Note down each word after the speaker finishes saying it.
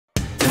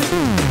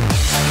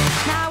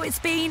Now, it's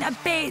been a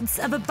bit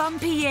of a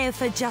bumpy year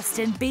for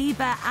Justin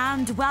Bieber,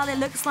 and, well, it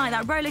looks like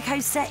that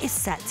rollercoaster is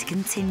set to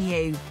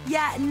continue.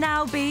 Yet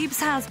now Biebs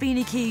has been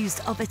accused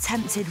of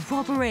attempted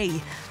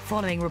robbery,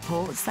 following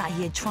reports that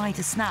he had tried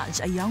to snatch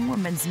a young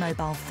woman's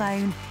mobile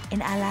phone in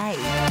LA.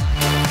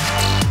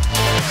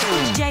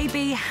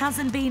 JB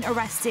hasn't been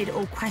arrested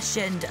or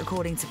questioned,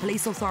 according to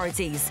police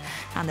authorities,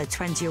 and the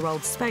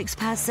 20-year-old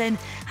spokesperson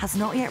has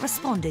not yet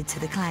responded to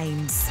the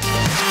claims.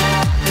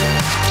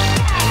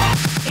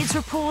 It's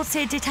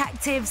reported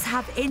detectives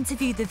have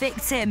interviewed the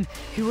victim,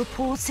 who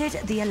reported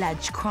the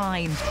alleged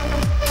crime.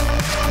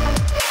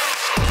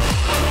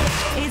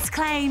 It's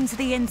claimed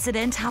the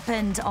incident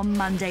happened on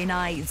Monday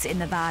night in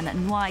the Van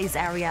Nuys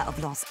area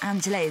of Los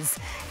Angeles.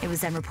 It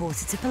was then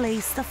reported to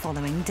police the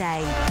following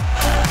day.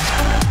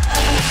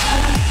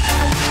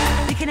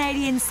 The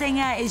Canadian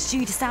singer is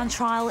due to stand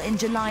trial in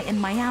July in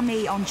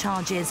Miami on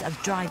charges of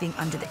driving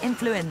under the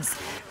influence,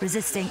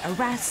 resisting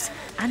arrest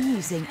and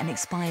using an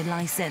expired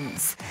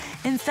licence.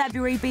 In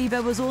February,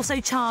 Bieber was also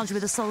charged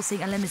with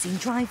assaulting a limousine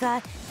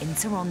driver in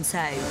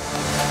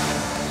Toronto.